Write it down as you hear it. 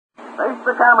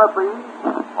Release the camera, please.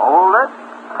 Hold it.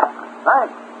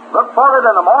 Thanks. Look for it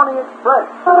in the Morning Express.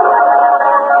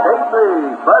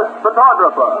 Casey, best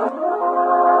photographer.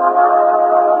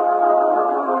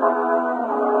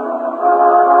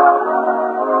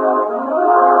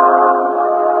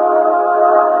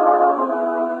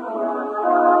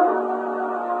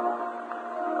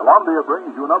 Columbia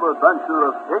brings you another adventure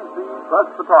of Casey,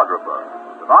 best photographer.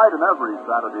 Tonight and every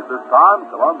Saturday at this time,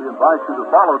 Columbia invites you to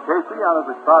follow Casey on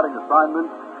his exciting assignment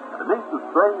and meet the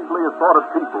strangely assorted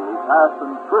people who pass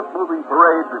in swift-moving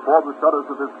parade before the shutters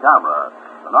of his camera.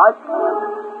 Tonight,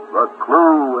 The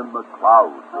Clue in the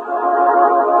Clouds.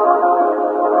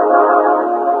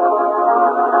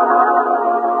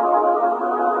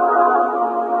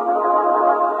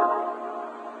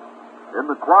 In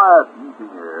the quiet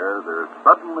evening air, there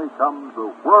suddenly comes a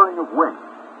whirring of wings.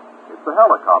 It's a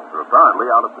helicopter, apparently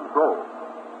out of control.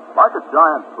 Like a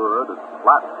giant bird, it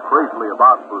flaps crazily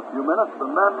about for a few minutes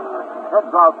and then heads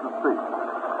out to sea.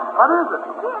 What is it?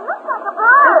 Gee, it looks like a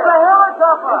bird. It's a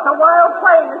helicopter. It's a wild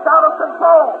plane. It's out of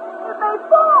control. It may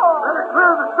fall. Let it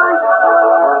clear the street.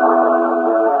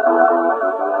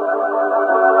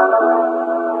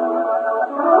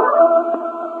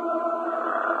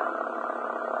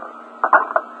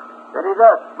 Eddie,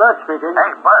 that's Bert speaking.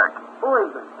 Hey, Bert. Who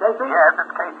is it? Casey? Yes, it's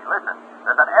Casey. Listen,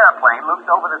 there's an airplane loose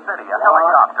over the city, a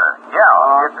helicopter.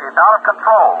 Yeah, it's out of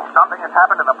control. Something has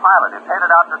happened to the pilot. It's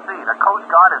headed out to sea. The Coast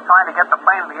Guard is trying to get the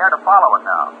plane in the air to follow it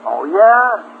now. Oh,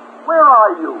 yeah? Where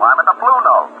are you? I'm at the Blue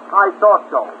Note. I thought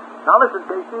so. Now, listen,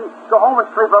 Casey. Go home and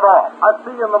sleep it off. I'll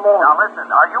see you in the morning. Now, listen,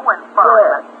 are you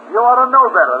inferring? Yes. You ought to know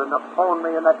better than to phone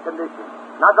me in that condition.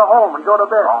 Now, go home and go to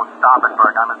bed. Oh, stop it,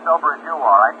 Bert. I'm as sober as you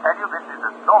are. I tell you, this is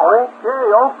a story.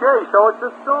 Okay. So it's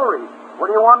a story. What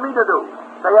do you want me to do?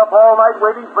 Stay up all night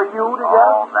waiting for you to get...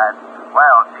 Oh, that's...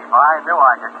 Well, Chief, I knew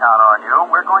I could count on you.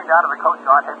 We're going down to the Coast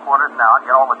Guard headquarters now and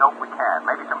get all the dope we can.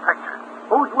 Maybe some pictures.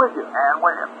 Who's with you? And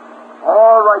William.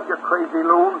 All right, you crazy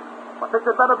loon. I think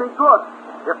it better be good.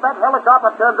 If that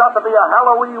helicopter turns out to be a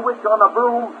Halloween witch on a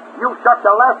broom, you shot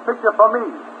your last picture for me.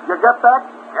 You get that?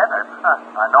 Get it?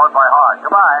 I know it by heart.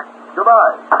 Goodbye.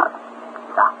 Goodbye.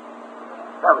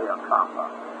 Helicopter.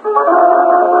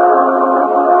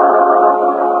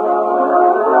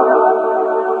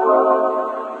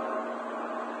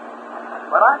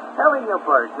 But I'm telling you,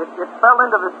 Bert, it fell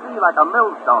into the sea like a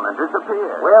millstone and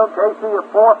disappeared. Well, Casey, if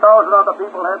 4,000 other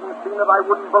people hadn't seen it, I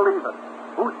wouldn't believe it.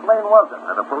 Whose plane was it?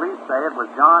 The police say it was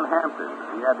John Hampton.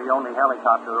 He had the only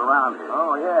helicopter around here.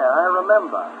 Oh, yeah, I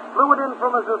remember. Flew it in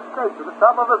from his estate to the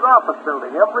top of his office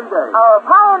building every day. Oh,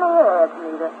 pioneer,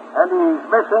 Anita. And he's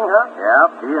missing, huh?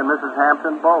 Yep, he and Mrs.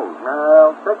 Hampton both.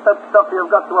 Well, take that stuff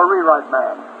you've got to a rewrite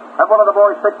man. Have one of the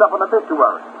boys fixed up an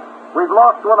obituary. We've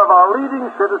lost one of our leading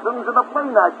citizens in a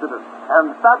plane accident.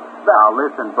 And that's that. Now,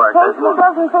 listen, Bert. Casey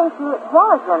doesn't think it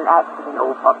was an accident.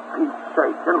 Oh, for Pete's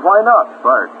sake. And why not?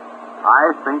 Bert,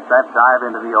 I think that dive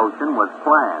into the ocean was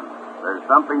planned. There's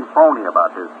something phony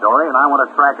about this story, and I want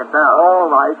to track it down.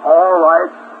 All right.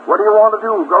 What do you want to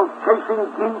do? Go chasing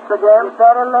geese again? You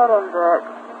better let him, Bert.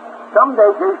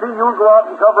 Someday, Casey, you'll go out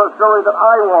and cover a story that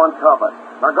I want covered.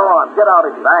 Now, go on. Get out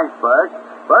of here. Thanks, Bert.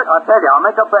 Bert, I'll tell you, I'll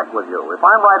make a bet with you. If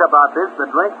I'm right about this, the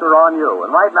drinks are on you.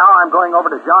 And right now, I'm going over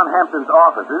to John Hampton's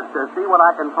offices to see what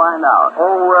I can find out.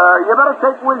 Oh, you better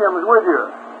take Williams with you.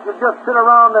 You just sit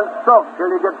around and soak till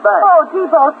you get back. Oh, gee,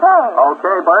 thanks.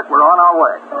 Okay, Bert, we're on our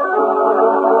way.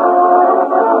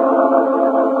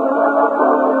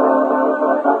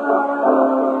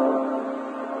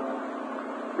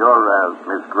 You're,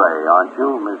 Miss Gray, aren't you?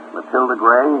 Miss Matilda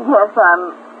Gray? Yes,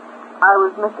 I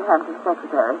was Mr. Hampton's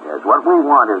secretary. Yes, what we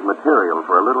want is material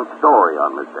for a little story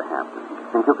on Mr. Hampton.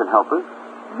 Think you can help us?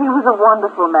 He was a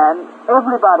wonderful man.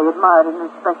 Everybody admired and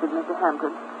respected Mr.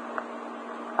 Hampton.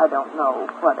 I don't know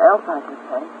what else I can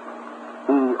say.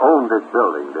 He owned this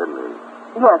building, didn't he?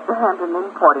 Yes, the Hampton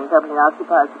Importing Company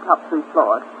occupies the top 3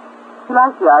 floors. He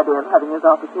liked the idea of having his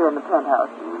office here in the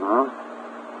penthouse. Mm-hmm.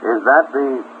 Is that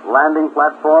the landing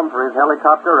platform for his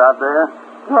helicopter out there?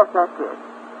 Yes, that's it.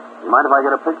 You mind if I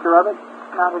get a picture of it?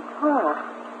 Not at all.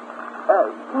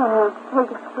 Can you take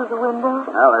us through the window?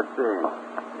 Well, let's see.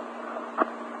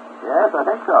 Yes, I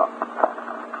think so.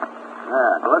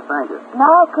 Yeah, good, thank you.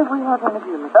 Now, could we have one of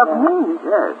you, Mr. Of me?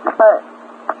 Yes.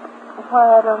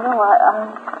 Why, I don't know. I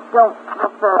don't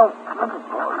look very... Oh, you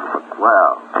look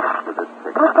swell. Look at this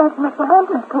picture. But that's Mr.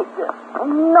 Hampton's picture. Oh,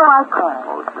 no, I can't.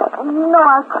 Oh, sure. Oh, no,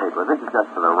 I can't. Hey, but this is just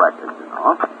for the record, you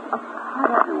know.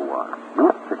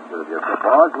 You'd picture of your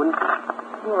bars, wouldn't you?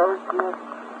 Yes. Yes,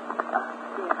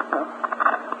 so.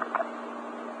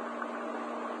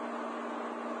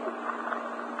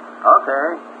 Okay,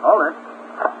 hold it.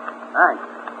 Thanks.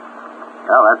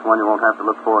 Well, that's one you won't have to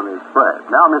look for in his spread.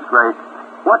 Now, Miss Gray,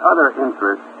 what other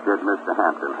interests did Mr.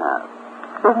 Hampton have?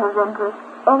 Business interest?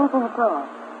 Anything at all.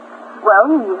 Well,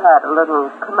 he had a little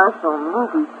commercial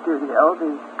movie studio,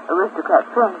 the Aristocrat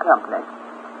Film Company.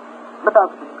 But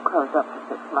that's been closed up for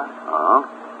 6 months. Oh?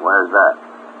 Where's that?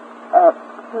 At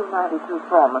 292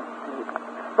 Falmouth Street.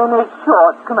 They made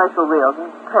short commercial reels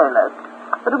and trailers.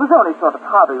 But it was only sort of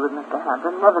hobby with Mr.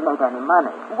 Hampton. Never made any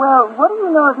money. Well, what do you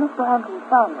know of Mr. Hampton's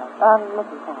family and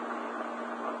Mrs. Hampton?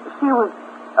 She was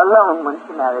alone when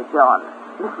she married John.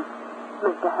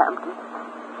 Mr. Hampton.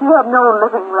 She had no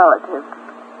living relatives.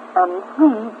 And he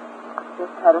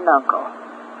just had an uncle.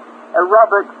 A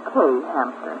Robert K.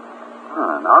 Hampton.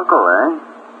 An uncle, eh?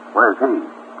 Where's he?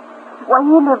 Well,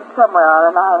 he lived somewhere on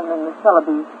an island in the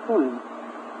Celebes Sea.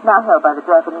 Now held by the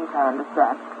Japanese, I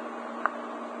understand.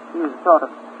 He was a sort of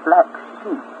black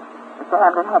sheep. Mr.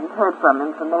 Hampton hadn't heard from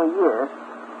him for many years.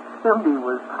 Assumed he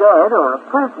was dead or a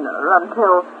prisoner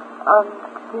until...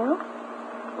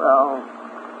 Well,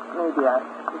 maybe I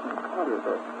shouldn't tell you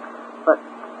this. But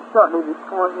shortly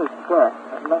before his death,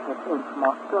 a letter came from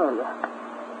Australia.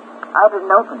 I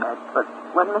didn't open it, but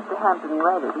when Mr. Hampton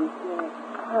read it, he seemed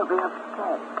terribly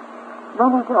upset.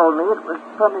 Then he told me it was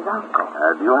from his uncle.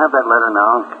 Do you have that letter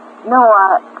now? No,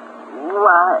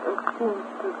 it seems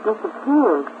to have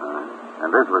disappeared. And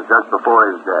this was just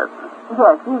before his death?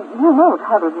 Yes, you may have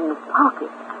had it in his pocket.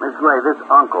 Miss Gray, this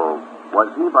uncle, was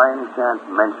he by any chance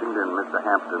mentioned in Mr.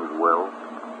 Hampton's will?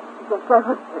 Yes,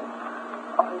 everything.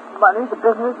 All his money, the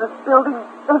business, the building,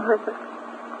 everything.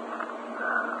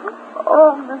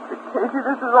 Oh, Mr. Casey,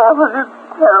 this is all such a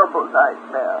terrible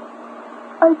nightmare.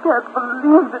 I can't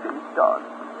believe that he's gone.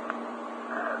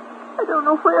 I don't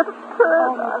know where to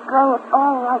turn. Oh, Miss Gray, it's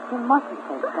all right. You mustn't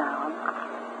take down.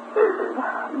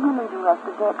 You need to rest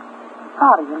a bit.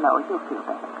 How do you know you'll feel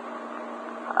better?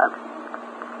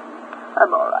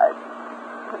 I'm all right.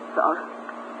 I'm sorry.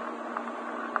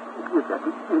 You've got to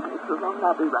excuse me so long.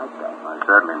 I'll be right back. Well,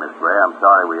 certainly, Miss Gray. I'm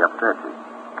sorry we upset you.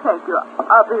 Thank you.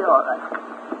 I'll be all right.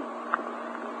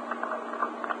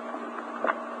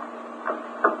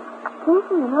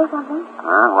 Casey, you know something?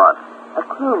 What? A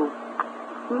clue.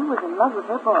 She was in love with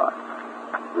her boss.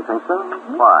 You think so?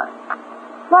 Mm-hmm. Why?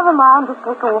 Never mind. Just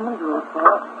take a woman's word for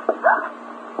it.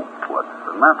 What's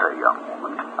the matter, young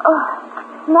woman? Oh,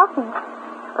 nothing.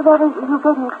 That is, you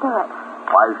gave me a start.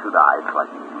 Why should I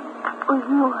frighten you?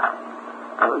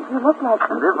 Well, you look like...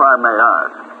 And if I may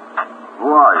ask, who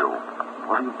are you?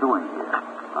 What are you doing here?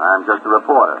 I'm just a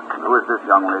reporter. Who is this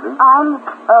young lady? I'm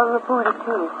a reporter,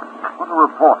 too. What are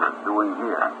reporters doing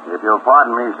here? If you'll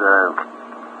pardon me, sir,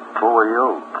 who are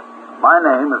you? My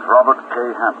name is Robert K.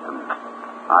 Hampton.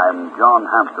 I'm John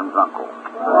Hampton's uncle.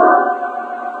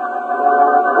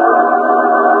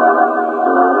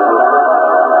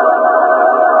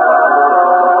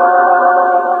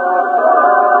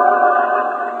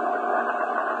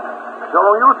 So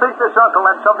you think this uncle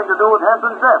had something to do with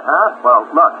Hampton's death, huh? Well,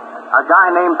 look, a guy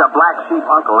named the Black Sheep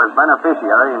Uncle is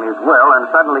beneficiary in his will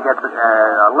and suddenly gets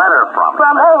a letter from him.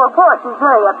 From her report, she's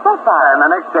very upset by it. And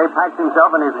the next day packs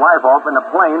himself and his wife off in a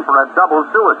plane for a double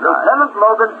suicide. Lieutenant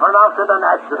Logan pronounced it an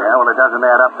accident. Yeah, well, it doesn't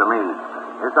add up to me.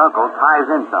 His uncle ties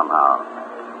in somehow.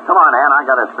 Come on, Ann, I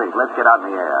gotta speak. Let's get out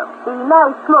in the air. The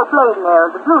nice slow plate in there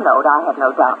is a blue note, I have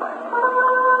no doubt.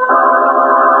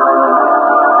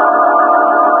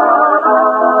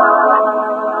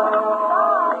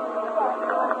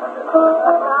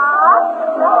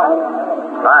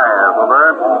 Hi,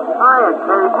 Ethelbert. Hiya,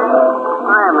 Casey.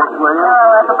 Hiya, Miss Williams.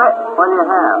 Hello, Ethelbert. What do you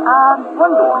have?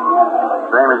 One beer.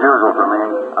 Same as usual for me.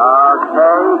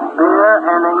 Okay, beer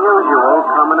and the usual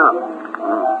coming up.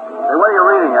 Hey, what are you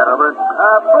reading, Ethelbert?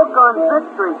 A book on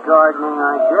victory gardening,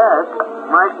 I guess.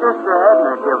 My sister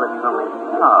Edna gave it to me.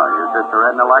 Oh, your sister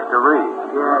Edna likes to read.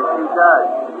 Yeah, she does.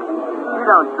 She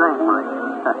don't drink much.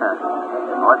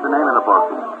 What's the name of the book?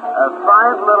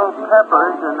 5 Little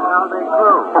Peppers and How They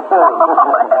Grew.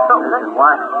 Listen,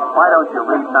 why don't you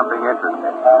read something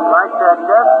interesting? Like that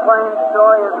death plane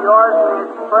story of yours, The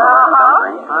Express?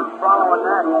 I'm following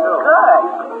that, too. Good.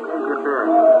 Here's your beer.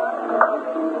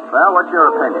 Well, what's your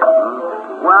opinion?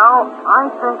 Well, I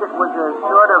think it was a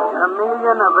sort of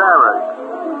chameleon of errors.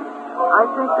 I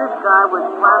think this guy was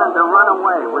planning to run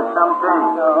away with some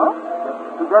dame.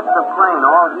 He gets the plane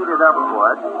all heated up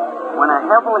for it when a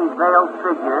heavily veiled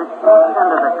figure sneaks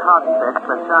into the cockpit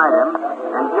beside him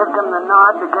and gives him the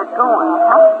nod to get going.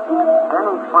 Then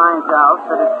he finds out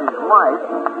that it's his wife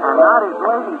and not his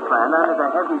lady friend under the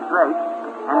heavy drapes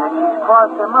and that she's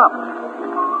crossed him up.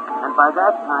 And by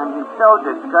that time, he's so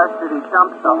disgusted he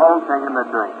dumps the whole thing in the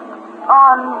drink.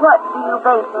 On what do you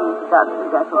base these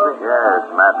deductions, Ethelbert? Yes,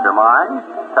 mastermind.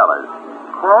 Tell us.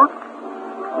 quote,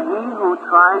 he who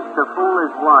tries to fool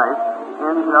his wife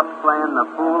ends up playing the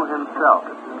fool himself.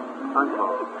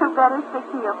 Unquote. You better stick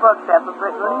to your book,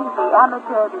 Pepperford. Leave the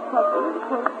amateur detective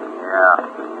Casey. Yeah.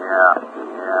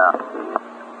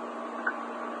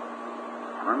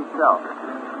 Himself.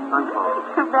 Unquote.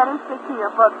 You better stick to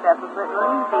your book, Pepperford.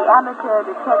 Leave the amateur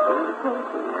detective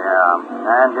Casey.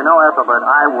 Yeah. And you know, Ethelbert,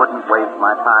 I wouldn't waste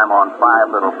my time on Five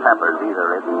Little Peppers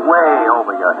either. It's way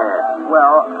over your head.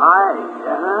 Well,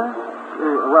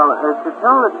 to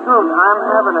tell the truth, I'm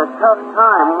having a tough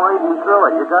time wading through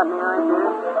it. You got any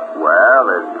ideas? Well,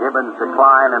 there's Gibbon's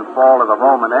Decline and Fall of the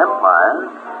Roman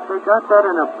Empire. They got that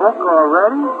in a book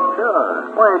already?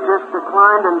 Sure. Well, it just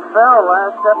declined and fell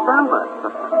last September.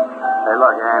 Hey,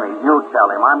 look, Annie, you tell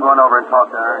him. I'm going over and talk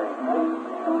to Ernie.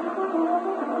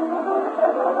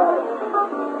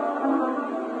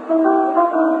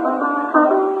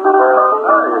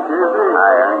 Hi, Casey.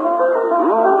 Hi, Ernie.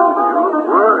 You look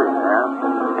worried. Yeah?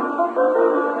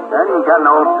 Ernie, you got an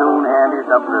old tune handy?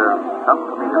 Something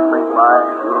for me to sleep by?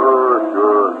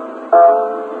 Sure.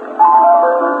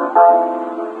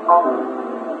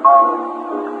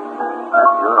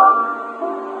 That's good.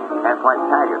 Can't quite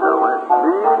tag it, though, is it?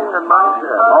 Me and my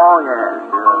shadow. Oh, yes,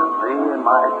 sure. Me and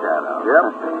my shadow. Yep.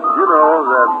 You know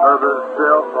that other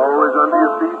self always under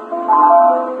your feet?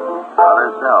 Other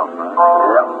self, huh?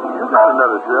 Yep. You got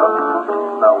another self.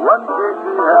 Now, one Casey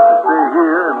has to stay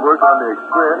here and work on the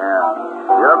express. Yeah.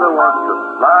 The other wants to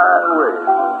fly away.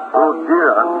 Go deer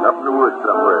hunting up in the woods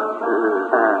somewhere.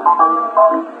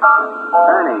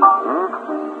 Ernie,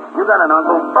 you got an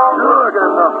uncle? Sure, I got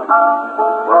enough.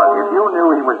 Well, if you knew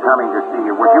he was coming to see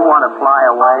you, would you want to fly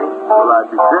away? Well, I'd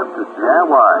be tempted to. Yeah,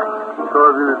 why?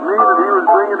 Because it would mean that he was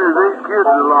bringing his 8 kids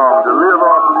along to live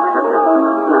off of me.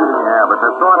 Yeah, but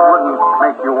the thought wouldn't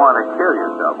make you want to kill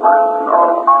yourself, would it?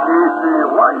 Oh, Casey,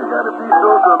 why you gotta be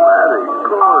so dramatic?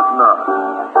 Of course not.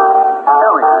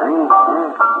 Tell me, Ernie,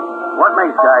 what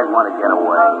makes guys want to get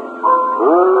away?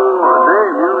 Oh, a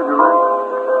name usually.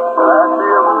 But I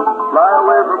see them fly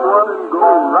away from one and go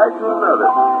right to another,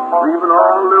 leaving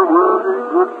all their worldly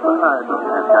goods behind them.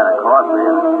 That's kind of costly,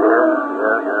 isn't it?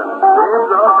 Yeah.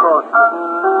 Names are costly.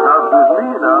 Now, if it was me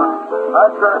now,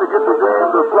 I'd try to get the game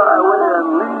to fly away and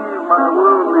leave my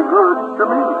worldly goods to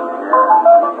me.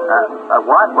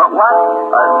 What?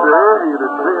 I say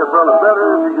it'd pay a fella better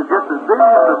if he could get the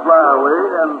dame to fly away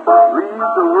and leave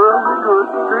the worldly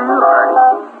goods to you.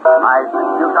 I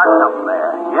think you got something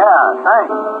there. Yeah,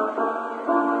 thanks.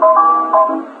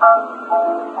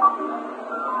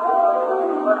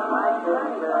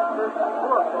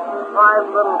 Five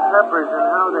Little Peppers and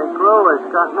how they grew has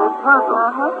got me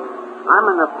puzzled. I'm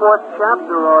in the 4th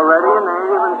chapter already, and they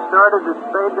ain't even started to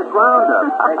spade the ground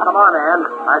up. Hey, come on, Ann.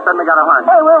 I suddenly got a hunch.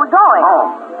 Hey, where are we going?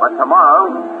 Home. But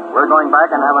tomorrow, we're going back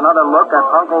and have another look at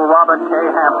Uncle Robert K.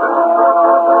 Hampton.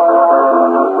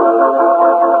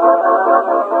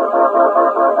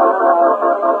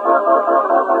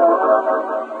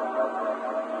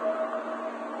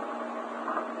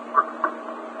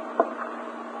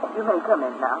 You may come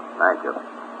in now. Thank you.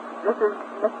 This is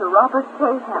Mr. Robert K.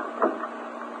 Hampton.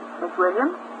 Miss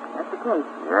Williams, Mr. Casey.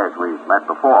 Yes, we met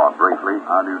before, briefly.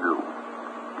 How do you do?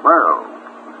 Well,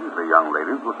 these are young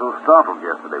ladies were so startled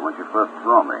yesterday when she first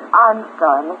saw me. I'm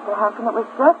sorry, Mr. Hampton. It was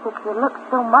just that you looked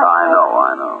so much I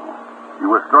know.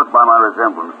 You were struck by my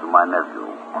resemblance to my nephew.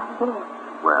 Yes.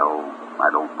 Well,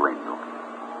 I don't blame you.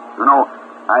 You know,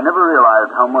 I never realized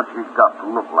how much he'd got to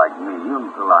look like me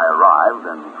until I arrived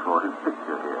and saw his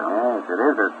picture here. Yes, it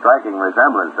is a striking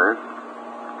resemblance, sir.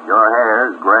 Your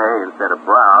hair is gray instead of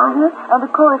brown. And,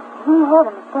 of course, he had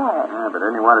a mustache. Yeah, but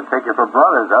anyone would take you for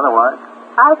brothers otherwise.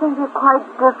 I think you're quite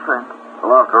different.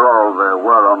 Well, after all, there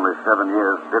were only 7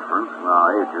 years difference in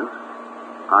our ages.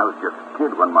 I was just a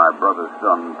kid when my brother's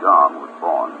son, John, was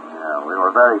born. Yeah, we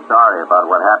were very sorry about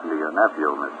what happened to your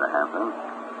nephew, Mr. Hampton.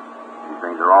 These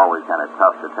things are always kind of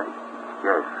tough to take.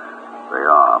 Yes, they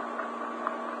are.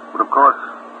 But, of course,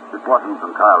 it wasn't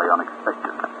entirely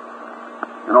unexpected.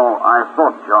 You know, I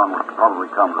thought John would probably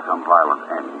come to some violent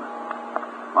end.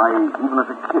 Even as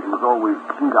a kid, he was always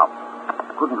keyed up.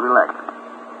 Couldn't relax.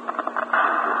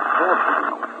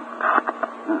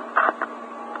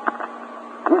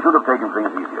 He should have taken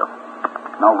things easier.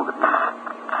 Now look at me.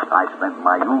 I spent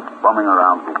my youth bumming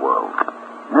around the world.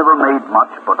 Never made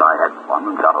much, but I had fun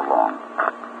and got along.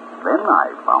 Then I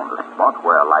found a spot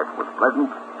where life was pleasant,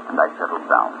 and I settled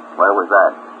down. Where was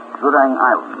that? Jurang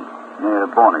Island, near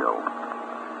Borneo.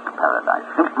 Paradise,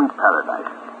 simply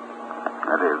paradise.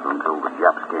 That is, until the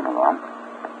Japs came along.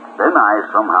 Then I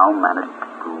somehow managed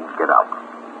to get out.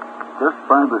 Just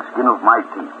by the skin of my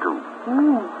teeth, too.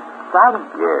 Exciting.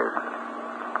 Yes.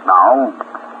 Now,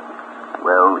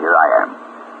 well, here I am.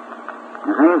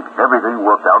 You see, everything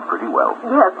worked out pretty well.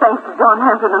 Yes, thanks to John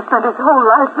Hampton, who spent his whole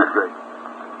life... That's great.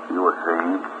 You were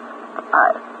saying?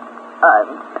 I'm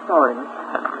sorry, Mr.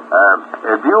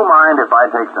 Hampton. Do you mind if I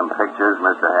take some pictures,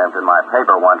 Mr. Hampton? My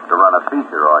paper wants to run a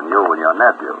feature on you and your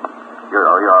nephew. You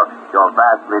know, your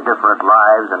vastly different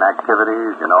lives and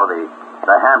activities. You know,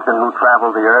 the Hampton who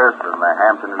traveled the earth and the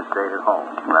Hampton who stayed at home.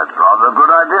 That's rather a good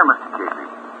idea, Mr. Casey.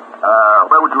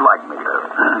 Where would you like me to?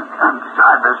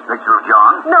 Beside this picture of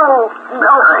John? No.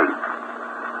 Hey.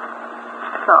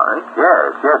 Sorry.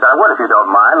 Yes, I would if you don't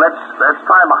mind. Let's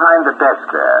try behind the desk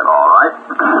there. All right.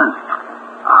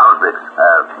 How's this?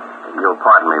 You'll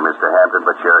pardon me, Mr. Hampton,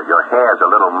 but your hair's a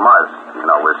little mussed. You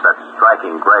know, with such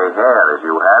striking gray hair as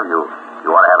you have, you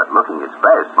ought to have it looking its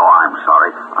best. Oh, I'm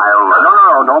sorry.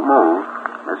 No, don't move.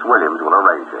 Miss Williams will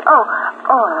arrange it. Oh,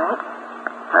 all right.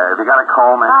 Have you got a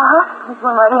comb? There's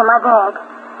one right here in my bag.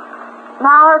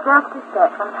 Now, just a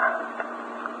second.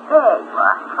 There you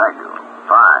are. Thank you.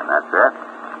 Fine, that's it.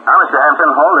 Now, Mr.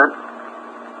 Hampton, hold it.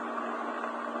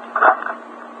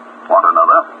 Want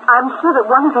another? I'm sure that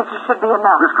one picture should be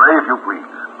enough. Miss Gray, if you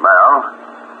please. Well,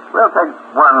 we'll take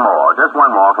one more. Just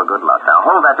one more for good luck. Now,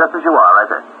 hold that just as you are, right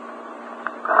there.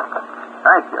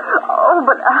 Thank you. Oh,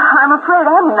 but I'm afraid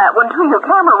I mean that one, too. Your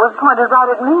camera was pointed right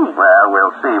at me. Well,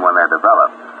 we'll see when they're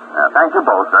developed. Thank you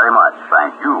both very much.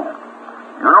 Thank you.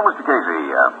 You know, Mr. Casey,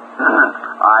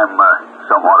 I'm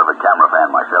somewhat of a camera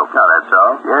fan myself. Oh, that's so?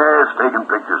 Yes, taken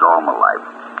pictures all my life.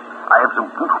 I have some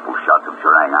beautiful shots of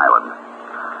Jurang Island.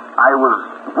 I was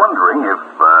wondering if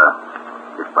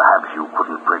perhaps you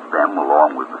couldn't print them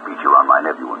along with the feature on my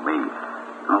nephew and me.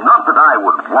 Not that I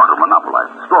would want to monopolize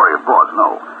the story, of course,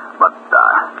 no. But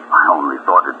I only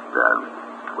thought it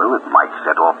might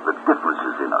set off the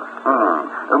differences in us.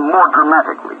 More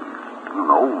dramatically. You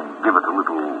know, give it a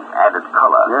little added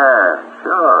color. Yeah,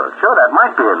 sure, that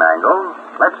might be an angle.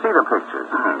 Let's see the pictures.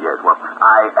 Yes, well,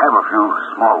 I have a few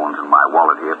small ones in my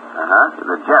wallet here.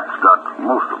 The Jap's got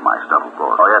most of my stuff, of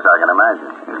course. Oh, yes, I can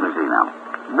imagine. Let me see now.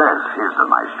 Here's a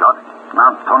nice shot.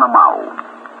 Mount Tonamau.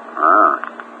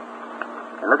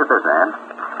 Hey, look at this, Anne.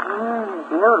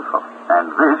 Beautiful.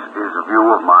 And this is a view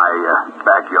of my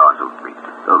backyard, so to speak,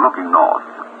 looking north.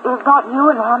 Is that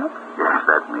you in the hammock? Yes,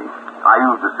 that's me. I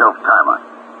used a self-timer.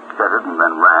 Set it and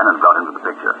then ran and got into the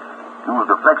picture.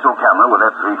 Used a flexo camera with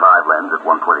f3.5 lens at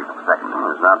 1/20th of a second.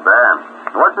 It's not bad.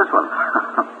 What's this one?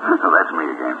 That's me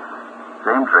again.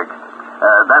 Same trick.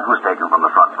 That was taken from the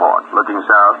front porch. Looking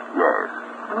south? Yes.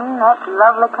 That's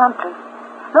lovely country.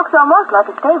 Looks almost like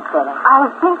a stage setting. I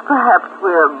think perhaps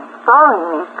we're boring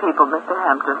these people, Mr.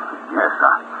 Hampton. Yes,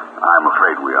 I'm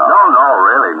afraid we are. No,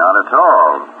 really, not at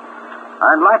all.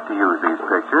 I'd like to use these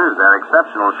pictures. They're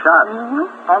exceptional shots.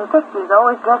 And pictures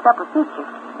always dress up a feature.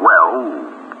 Well,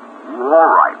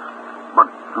 all right. But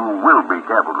you will be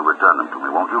careful to return them to me,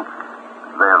 won't you?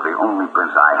 They're the only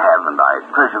prints I have, and I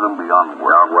treasure them beyond words.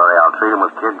 Don't worry, I'll treat them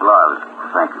with kid gloves.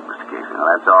 Thank you, Mr. Casey. Well,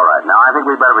 that's all right. Now, I think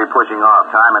we'd better be pushing off.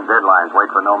 Time and deadlines wait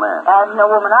for no man. And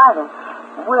no woman either.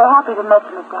 We're happy to meet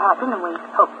you, Mr. Hampton, and we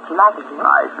hope that you like it here.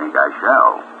 I think I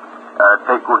shall.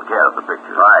 Take good care of the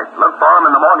pictures. Right. Look for them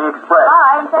in the Morning Express.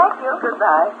 Bye, thank you.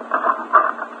 Goodbye.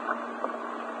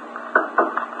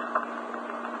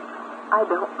 I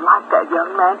don't like that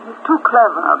young man. He's too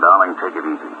clever. Now, darling, take it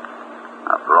easy.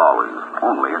 After all, he's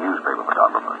only a newspaper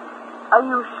photographer. Are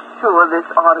you sure this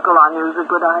article on you is a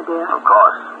good idea? Of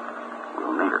course.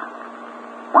 We'll need it.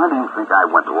 Why do you think I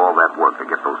went to all that work to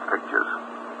get those pictures?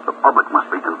 The public must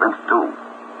be convinced, too.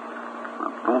 Now,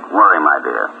 don't worry, my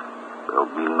dear. There'll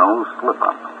be no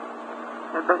slip-up.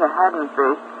 There better hadn't be.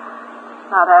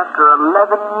 Not after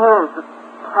 11 years of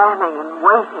planning and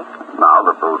waiting. Now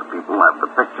that those people have the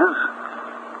pictures,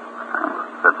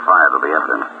 set fire to the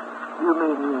evidence. You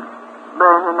mean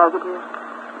burn the negatives?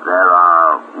 There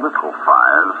are little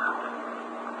fires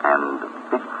and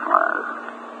big fires.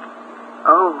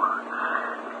 Oh.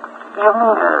 You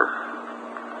mean... Yes.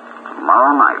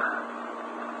 Tomorrow night,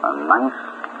 a nice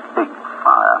big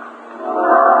fire.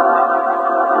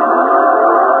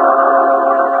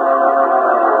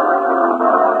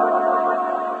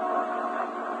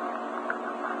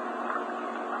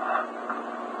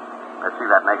 Let's see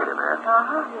that negative there.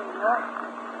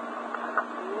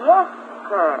 Yes,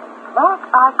 sir. That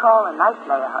I call a nice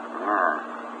layout.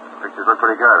 Yeah. Pictures look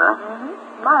pretty good, huh?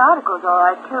 My article's all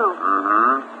right, too.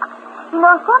 You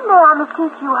know, someday I must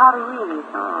teach you how to read.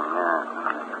 Yeah.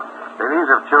 See, these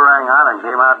of Jurang Island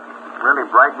came out really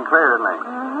bright and clear, didn't they?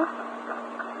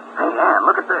 Hey, Ann,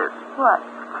 look at this. What?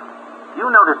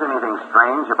 You notice anything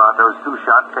strange about those two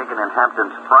shots taken in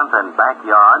Hampton's front and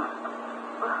backyard?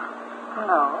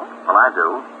 No. Well, I do.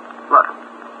 Look.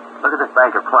 Look at this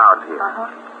bank of clouds here.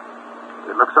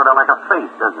 It looks sort of like a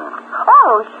face, doesn't it?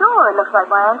 Oh, sure. It looks like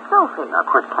my Aunt Sophie. Now,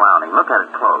 quit clowning. Look at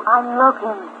it close. I'm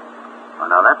looking. Well,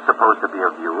 now, that's supposed to be a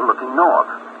view looking north.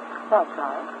 That's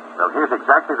right. Well, here's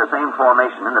exactly the same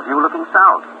formation in the view looking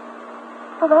south.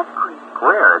 Well, that's queer.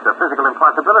 Queer. It's a physical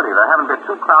impossibility. There haven't been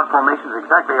two cloud formations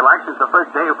exactly alike since the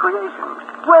first day of creation.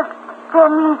 Well, then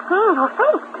these scenes were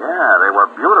fake. Yeah, they were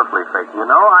beautifully fake. You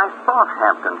know, I thought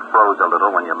Hampton froze a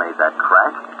little when you made that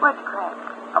crack. Which crack?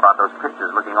 About those pictures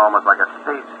looking almost like a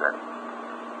stage set.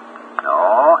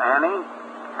 No, Annie,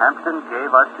 Hampton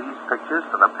gave us these pictures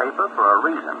for the paper for a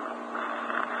reason.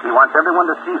 He wants everyone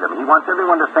to see them. He wants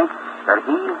everyone to think that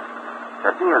he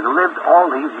has lived all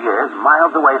these years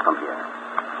miles away from here.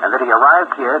 And that he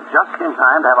arrived here just in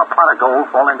time to have a pot of gold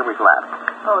fall into his lap.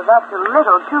 Oh, that's a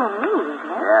little too neat, isn't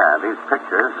it? Yeah, these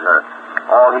pictures are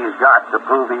all he's got to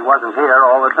prove he wasn't here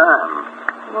all the time.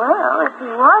 Well, if he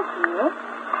was here,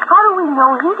 how do we know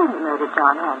he didn't murder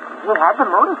John Hampton? He had the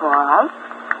motive, all right.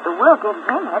 The will gives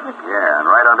him everything. Yeah, and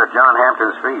right under John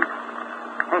Hampton's feet.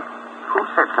 Hey, who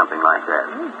said something like that?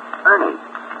 Ernie.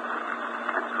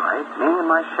 That's right, me and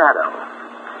my shadow.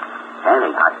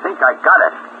 Annie, I think I got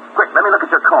it. Quick, let me look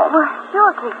at your comb. Well,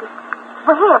 sure, Casey.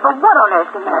 But here, but what on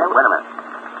earth is Hey, that? wait a minute.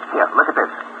 Here, look at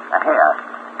this. A hair.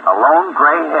 A lone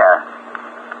gray hair.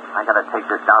 I gotta take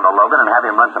this down to Logan and have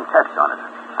him run some tests on it.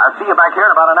 I'll see you back here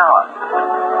in about an hour.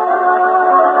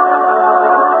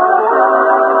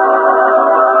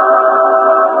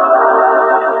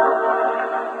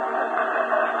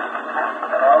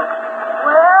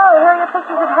 Well, here are your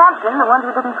pictures of Hampton, the ones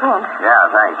we didn't print.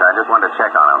 Yeah, thanks. I just wanted to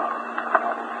check on him.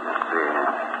 Let's see.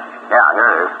 Yeah, here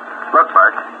it is. Look,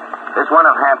 Bert. This one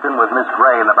of Hampton with Miss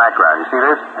Gray in the background. You see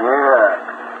this?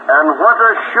 Yeah. And what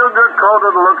a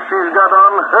sugar-coated look she's got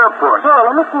on her portrait. Here,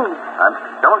 let me see.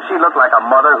 Don't she look like a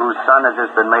mother whose son has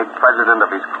just been made president of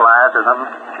his class or something?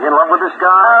 She in love with this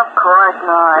guy? Of course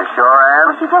not. You sure, Ann?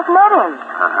 Well, she just met him.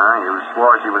 You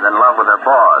swore she was in love with her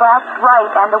boss. That's right,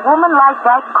 and a woman like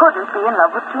that couldn't be in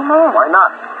love with two men. Why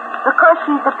not? Because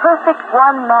she's the perfect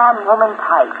one-man-woman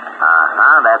type.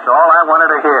 That's all I wanted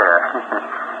to hear.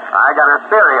 I got a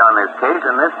theory on this case,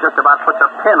 and this just about puts a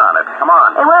pin on it. Come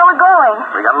on. Hey, where are we going?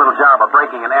 We got a little job of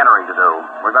breaking and entering to do.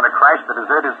 We're going to crash the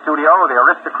deserted studio of the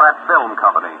Aristocrat Film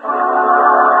Company.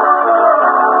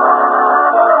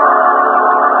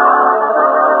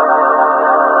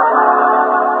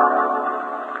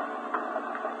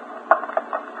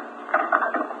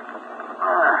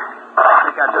 I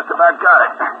think I just about got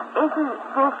it. Isn't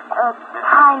this a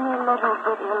tiny little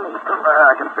bit illegal?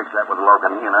 I can fix that with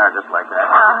Logan. He and I are just like that.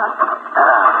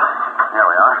 There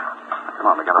we are. Come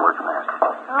on, we got to work fast.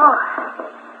 Oh,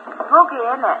 spooky,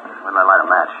 isn't it? When I light a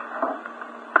match.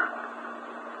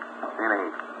 See any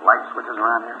light switches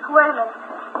around here? Wait a minute.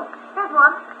 Here's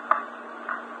one.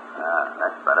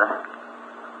 That's better.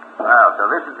 Well, so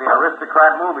this is the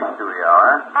Aristocrat Movie Studio,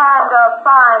 huh? And a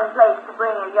fine place to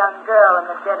bring a young girl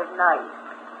in the dead of night.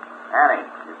 Annie,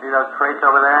 you see those crates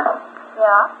over there?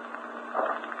 Yeah?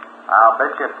 I'll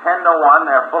bet you 10 to 1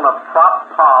 they're full of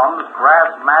prop palms,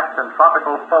 grass mats, and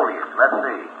tropical foliage. Let's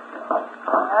see.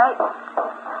 All right.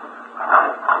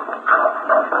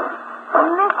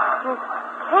 Mrs.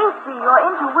 Casey, your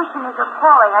intuition is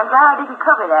appalling. I'm glad I didn't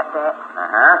cover that bit.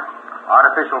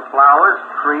 Artificial flowers,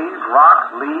 trees, rocks,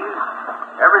 leaves.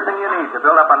 Everything you need to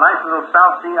build up a nice little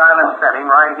South Sea Island setting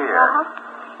right here.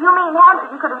 You mean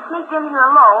Hampton could have sneaked in here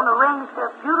alone, arranged a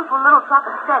beautiful little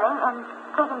tropic setting, and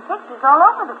taken pictures all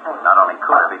over the place? Not only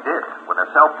could have, he did, with a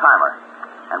self-timer.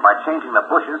 And by changing the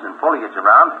bushes and foliage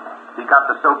around, he got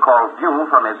the so-called view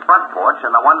from his front porch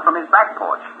and the one from his back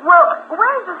porch. Well,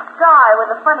 where's the sky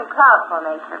with the funny cloud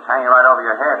formation? It's hanging right over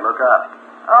your head. Look up.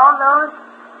 All those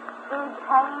big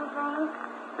hanging things?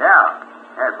 Yeah.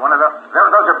 Yes, one of those.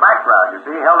 Those are background, you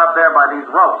see, held up there by these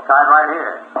ropes tied right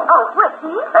here. Oh, quick,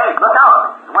 see? Hey, look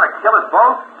out! You want to kill us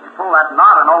both? You pull that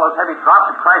knot and all those heavy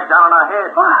drops will crash down on our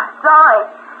heads. Oh, sorry.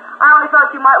 I only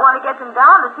thought you might want to get them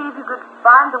down to see if you could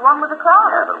find the one with the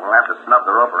cloud. Yeah, but we'll have to snub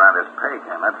the rope around his peg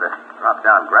and have to drop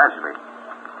down gradually.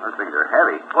 Those things are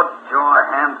heavy. Put your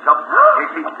hands up,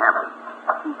 Casey Hampton.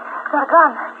 He's got a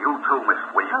gun. You too, Miss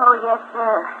Williams. Oh, yes,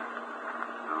 sir.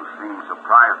 You seem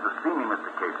surprised to see me, Mr.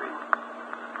 Casey.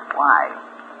 Why?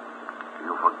 Do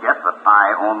you forget that I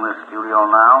own this studio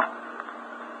now?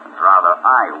 It's rather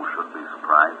I who should be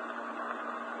surprised.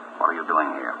 What are you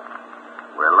doing here?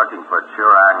 We're looking for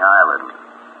Churang Island.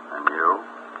 And you?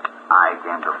 I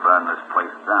came to burn this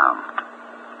place down.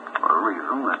 For a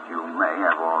reason that you may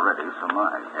have already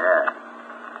surmised. Yeah.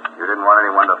 You didn't want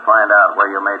anyone to find out where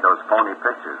you made those phony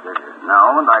pictures, did you?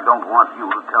 No, and I don't want you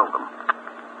to tell them.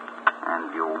 And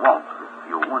you won't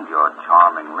if you and your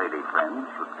charming lady friend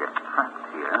should get trapped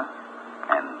here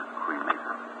and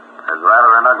cremated. There's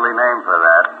rather an ugly name for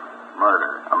that.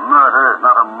 Murder. A murder is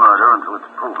not a murder until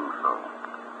it's proven so.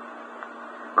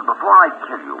 But before I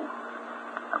kill you,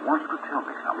 I want you to tell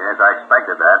me something. Yes, I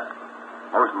expected that.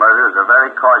 Most murderers are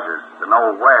very cautious to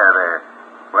know where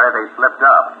they slipped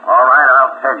up. All right,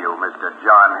 I'll tell you, Mr.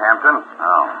 John Hampton.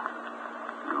 Oh,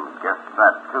 you guessed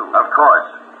that, too. Of course.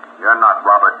 You're not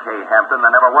Robert K. Hampton.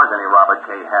 There never was any Robert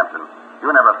K. Hampton.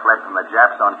 You never fled from the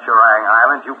Japs on Churang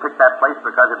Island. You picked that place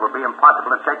because it would be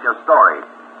impossible to check your story.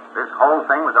 This whole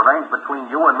thing was arranged between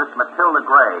you and Miss Matilda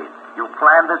Gray. You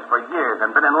planned this for years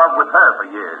and been in love with her for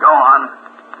years. Go on.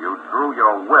 You drew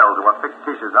your will to a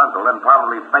fictitious uncle and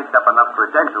probably faked up enough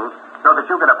credentials so that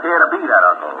you could appear to be that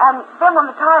uncle. And then when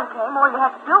the time came, all you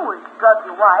had to do was drug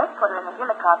your wife, put her in a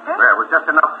helicopter. There was just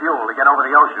enough fuel to get over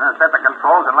the ocean and set the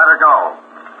controls and let her go.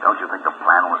 Don't you think the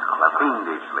plan was clever?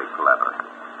 Fiendishly clever.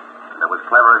 And it was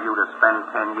clever of you to spend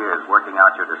 10 years working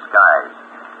out your disguise.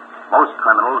 Most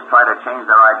criminals try to change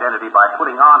their identity by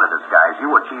putting on a disguise.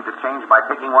 You achieved a change by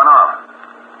taking one off.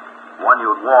 One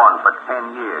you'd worn for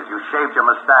 10 years. You shaved your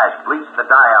mustache, bleached the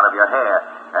dye out of your hair,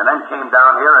 and then came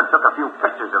down here and took a few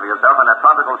pictures of yourself in a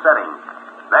tropical setting.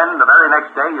 Then, the very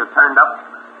next day, you turned up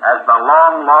as the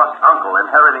long-lost uncle,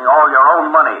 inheriting all your own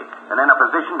money and in a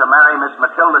position to marry Miss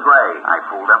Matilda Gray. I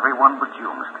fooled everyone but you,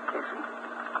 Mr. Casey.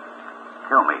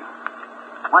 Tell me,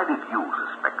 why did you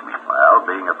suspect me? Well,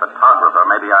 being a photographer,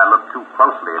 maybe I looked too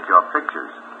closely at your pictures.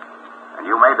 And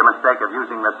you made the mistake of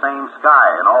using the same sky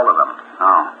in all of them.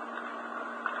 Oh.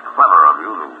 Clever of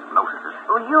you to notice it.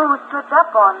 Well, you slipped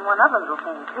up on one other little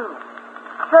thing, too.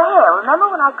 Your hair.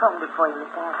 Remember when I combed it for you,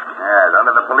 Mr. Hampton? Yes,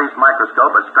 under the police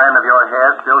microscope, a strand of your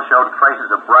hair still showed traces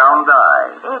of brown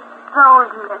dye. It's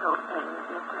those little things,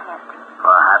 Mr. Hampton.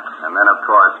 Perhaps. And then, of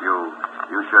course,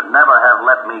 you should never have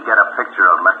let me get a picture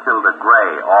of Matilda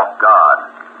Gray off guard.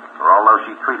 For although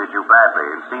she treated you badly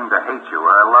and seemed to hate you,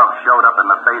 her love showed up in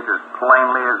the face as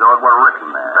plainly as though it were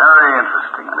written there. Very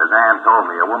interesting. And as Anne told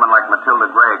me, a woman like Matilda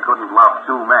Gray couldn't love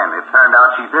two men. It turned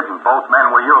out she didn't. Both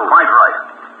men were you. Quite right.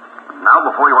 But now,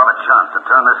 before you have a chance to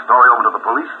turn this story over to the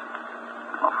police,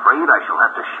 I'm afraid I shall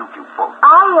have to shoot you both.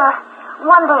 I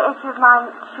wonder if you'd mind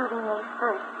shooting me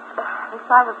first. The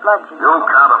sight of blood, you know. You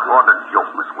can't afford to joke,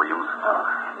 Miss Williams. Oh,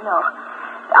 no.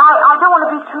 I don't want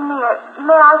to be too near.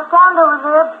 May I stand over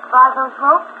there by those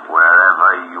ropes?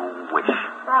 Wherever you wish.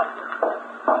 Thank you.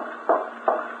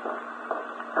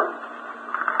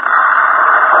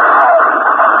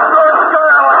 Good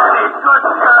girl, Annie. Good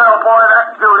girl, boy.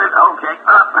 That dude is okay.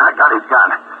 I got his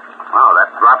gun. Wow,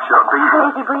 that drop sure beat.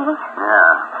 Is he breathing?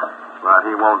 Yeah. But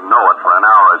he won't know it for an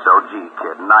hour or so. Gee,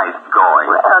 kid, nice going.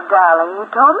 Well, darling, you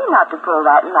told me not to pull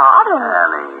that knot and...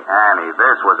 Annie,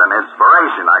 this was an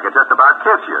inspiration. I could just about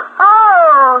kiss you.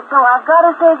 Oh, so I've got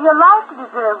to save your life to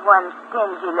deserve one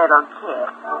stingy little kiss.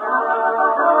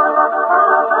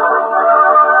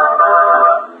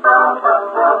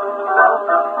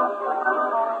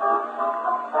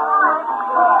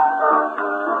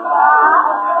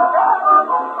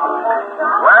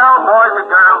 Well, boys and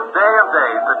girls, day of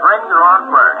days, the drinks are on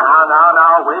first.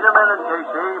 Now, wait a minute,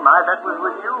 Casey. My bet was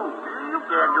with you. You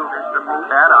can't do this to me.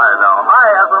 Can I, though? Hi,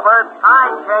 Ethelbert. Hi,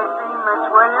 Casey, Miss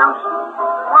Williams.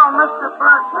 Well, Mr.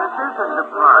 Burke, this is a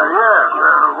surprise. Yes,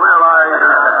 well,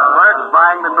 Bert's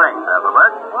buying the drinks,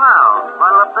 Ethelbert. Wow,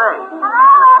 what'll it be?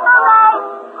 Hello, Ethelbert.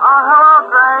 Oh, hello,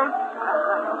 Grace.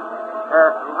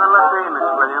 What'll it be, Miss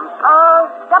Williams? Oh,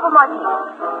 double martini.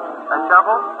 A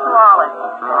double? Flawless.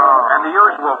 And the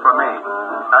usual for me.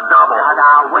 A double.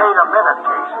 Now, wait a minute,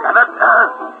 Casey. And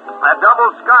a double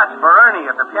scotch for Ernie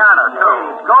at the piano, too.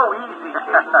 Please, go easy,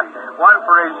 Casey. One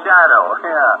for his shadow,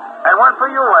 yeah. And one for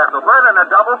you, Ethelbert, and a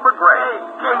double for Grace.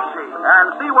 Hey, Casey.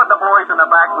 And see what the boys in the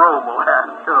back room will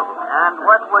have, too. And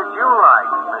what would you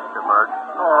like, Mr. Burke?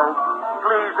 Oh,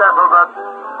 please, Ethelbert,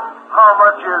 how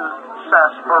much is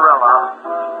sarsaparilla?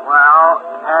 Well,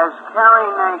 as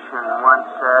Carrie Nation once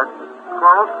said,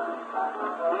 quote,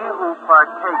 he who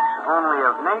partakes only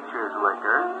of nature's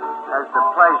liquor has the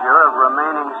pleasure of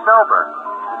remaining sober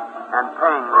and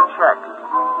paying the check,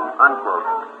 unquote.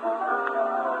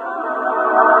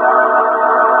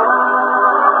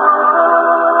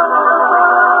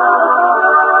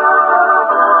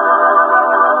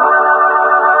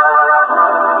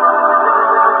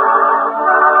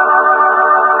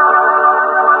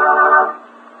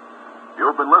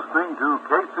 You've been listening to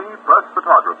Casey, Press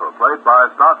Photographer, played by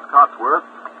Scott Cotsworth,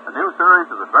 a new series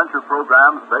of adventure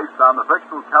programs based on the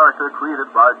fictional character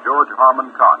created by George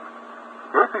Harmon Coxe.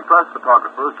 Casey Press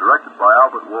Photographers, directed by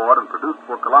Albert Ward and produced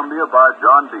for Columbia by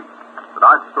John Deep.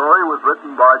 Tonight's story was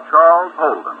written by Charles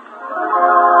Holden.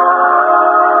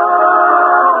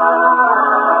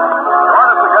 Join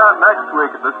us again next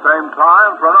week at the same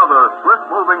time for another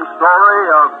swift-moving story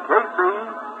of Casey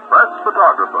Press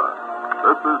Photographer.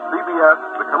 This is CBS,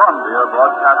 the Columbia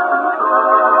Broadcasting System.